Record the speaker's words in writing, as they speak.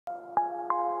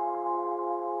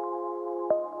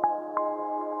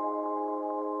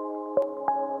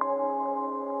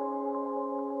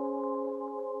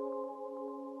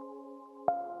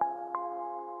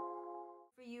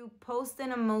post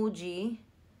an emoji.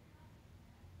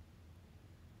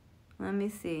 Let me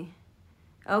see.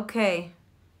 Okay.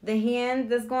 The hand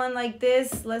that's going like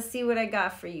this. Let's see what I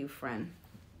got for you, friend.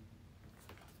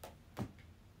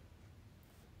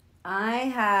 I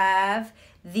have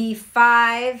the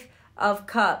 5 of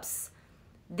Cups.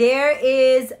 There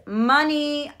is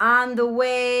money on the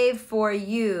way for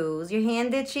you. Is your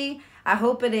hand itchy? I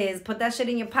hope it is. Put that shit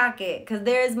in your pocket because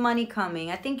there is money coming.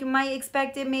 I think you might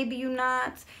expect it. Maybe you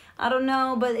not. I don't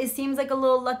know. But it seems like a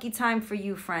little lucky time for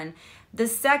you, friend. The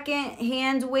second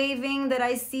hand waving that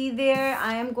I see there,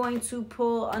 I am going to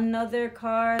pull another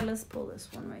card. Let's pull this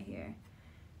one right here.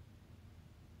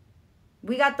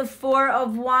 We got the 4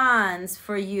 of Wands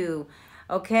for you,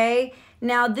 okay?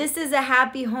 Now, this is a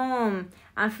happy home.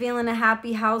 I'm feeling a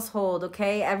happy household,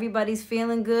 okay? Everybody's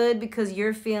feeling good because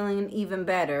you're feeling even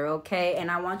better, okay? And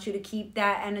I want you to keep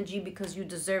that energy because you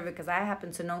deserve it because I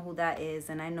happen to know who that is,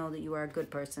 and I know that you are a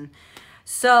good person.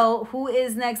 So, who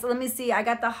is next? Let me see. I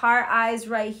got the heart eyes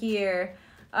right here.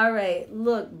 All right,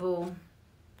 look, boo.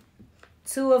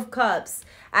 2 of Cups.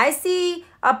 I see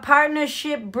a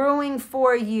partnership brewing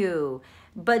for you,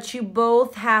 but you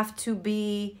both have to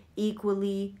be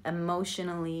equally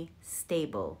emotionally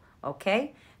stable,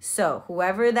 okay? So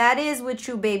whoever that is with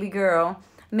you, baby girl,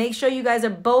 make sure you guys are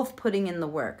both putting in the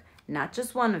work, not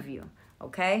just one of you,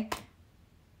 okay?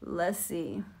 Let's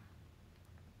see.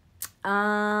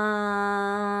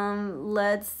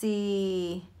 Let's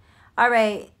see. All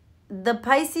right. The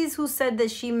Pisces who said that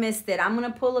she missed it, I'm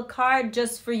going to pull a card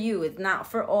just for you. It's not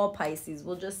for all Pisces.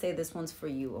 We'll just say this one's for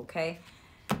you, okay?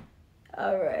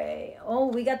 All right. Oh,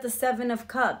 we got the 7 of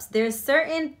Cups. There's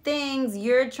certain things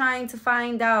you're trying to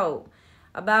find out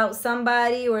about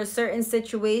somebody or a certain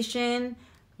situation.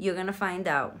 You're going to find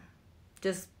out.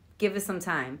 Just give it some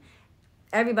time.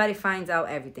 Everybody finds out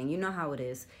everything. You know how it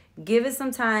is. Give it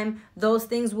some time. Those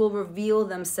things will reveal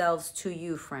themselves to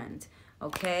you, friend.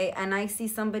 Okay, and I see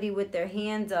somebody with their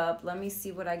hand up. Let me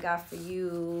see what I got for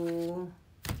you.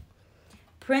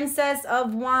 Princess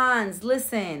of Wands.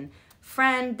 Listen,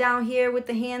 friend down here with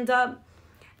the hand up.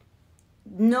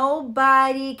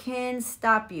 Nobody can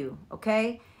stop you,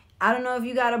 okay? I don't know if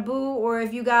you got a boo or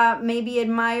if you got maybe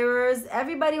admirers.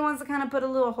 Everybody wants to kind of put a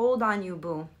little hold on you,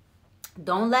 boo.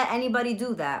 Don't let anybody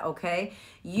do that, okay?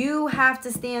 You have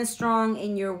to stand strong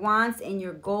in your wants and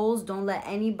your goals. Don't let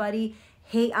anybody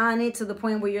hate on it to the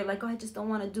point where you're like, oh, I just don't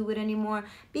want to do it anymore.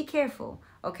 Be careful,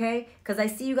 okay? Because I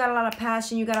see you got a lot of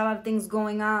passion. You got a lot of things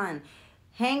going on.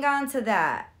 Hang on to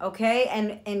that, okay?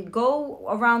 And go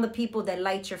around the people that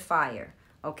light your fire,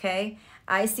 okay?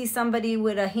 I see somebody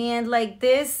with a hand like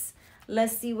this.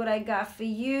 Let's see what I got for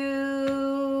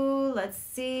you. Let's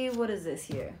see. What is this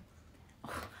here?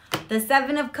 The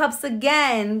 7 of Cups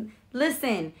again.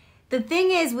 Listen. The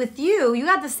thing is with you, you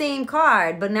got the same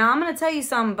card, but now I'm going to tell you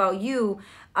something about you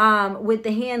with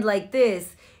the hand like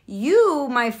this. You,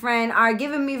 my friend, are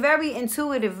giving me very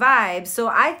intuitive vibes, so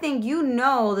I think you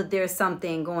know that there's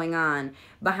something going on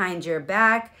behind your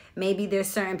back. Maybe there's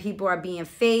certain people are being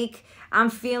fake. I'm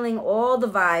feeling all the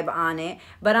vibe on it,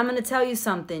 but I'm going to tell you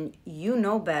something. You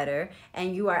know better,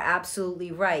 and you are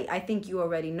absolutely right. I think you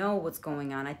already know what's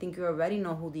going on. I think you already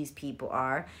know who these people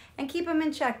are, and keep them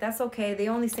in check. That's okay. They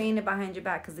only saying it behind your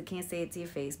back because they can't say it to your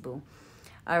face, boo.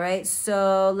 All right,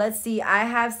 so let's see. I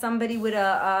have somebody with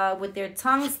a with their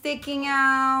tongue sticking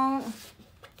out.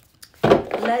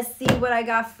 Let's see what I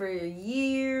got for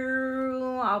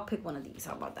you. I'll pick one of these.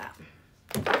 How about that?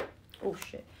 Oh,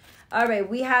 shit. All right,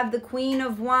 we have the Queen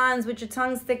of Wands with your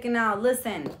tongue sticking out.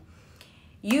 Listen,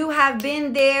 you have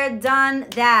been there, done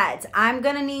that. I'm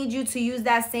going to need you to use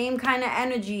that same kind of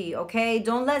energy, okay?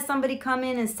 Don't let somebody come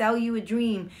in and sell you a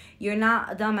dream. You're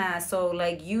not a dumbass, so,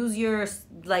 like, use your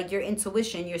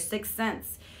intuition, your sixth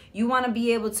sense. You want to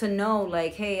be able to know,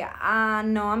 like, hey,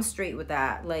 no, I'm straight with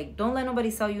that. Like, don't let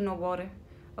nobody sell you no water,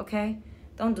 okay?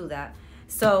 Don't do that.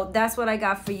 So that's what I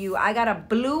got for you. I got a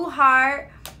blue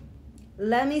heart.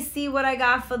 Let me see what I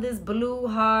got for this blue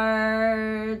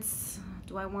hearts.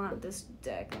 Do I want this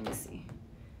deck? Let me see.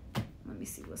 Let me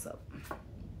see what's up.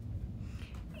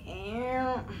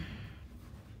 And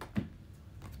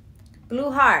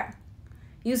blue heart.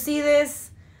 You see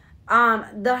this?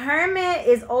 The Hermit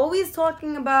is always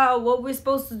talking about what we're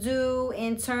supposed to do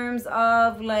in terms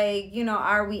of, like, you know,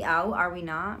 are we out? Are we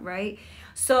not? Right?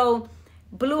 So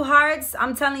blue hearts,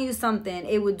 I'm telling you something.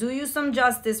 It would do you some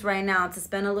justice right now to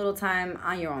spend a little time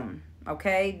on your own,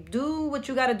 okay? Do what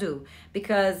you got to do,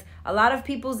 because a lot of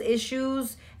people's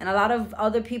issues and a lot of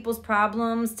other people's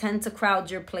problems tend to crowd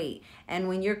your plate. And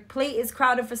when your plate is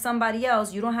crowded for somebody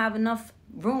else, you don't have enough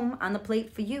room on the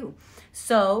plate for you.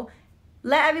 So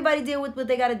let everybody deal with what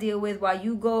they got to deal with while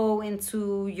you go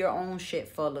into your own shit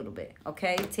for a little bit,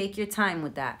 okay? Take your time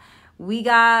with that. We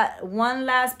got one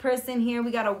last person here.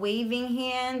 We got a waving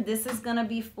hand. This is going to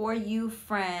be for you,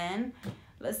 friend.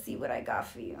 Let's see what I got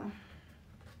for you.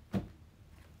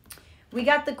 We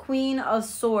got the Queen of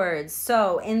Swords.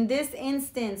 So in this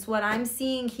instance, what I'm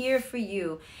seeing here for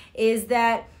you is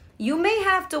that you may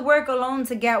have to work alone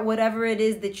to get whatever it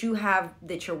is that you have,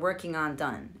 that you're working on,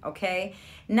 done, okay?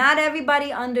 Not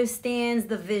everybody understands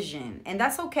the vision, and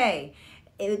that's okay.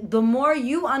 The more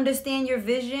you understand your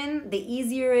vision, the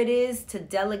easier it is to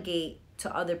delegate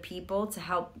to other people to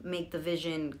help make the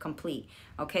vision complete,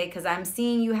 okay? Because I'm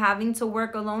seeing you having to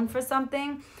work alone for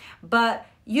something, but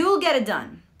you'll get it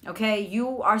done, okay?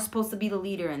 You are supposed to be the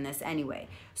leader in this anyway.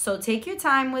 So take your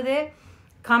time with it.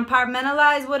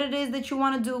 Compartmentalize what it is that you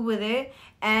want to do with it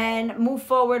and move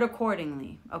forward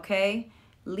accordingly, okay?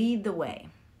 Lead the way.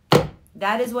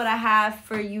 That is what I have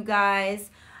for you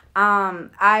guys.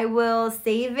 I will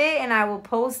save it and I will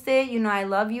post it. You know, I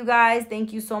love you guys.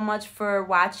 Thank you so much for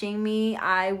watching me.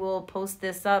 I will post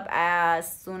this up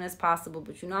as soon as possible,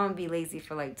 but you know I'm gonna be lazy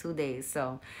for like 2 days.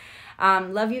 So,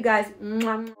 love you guys.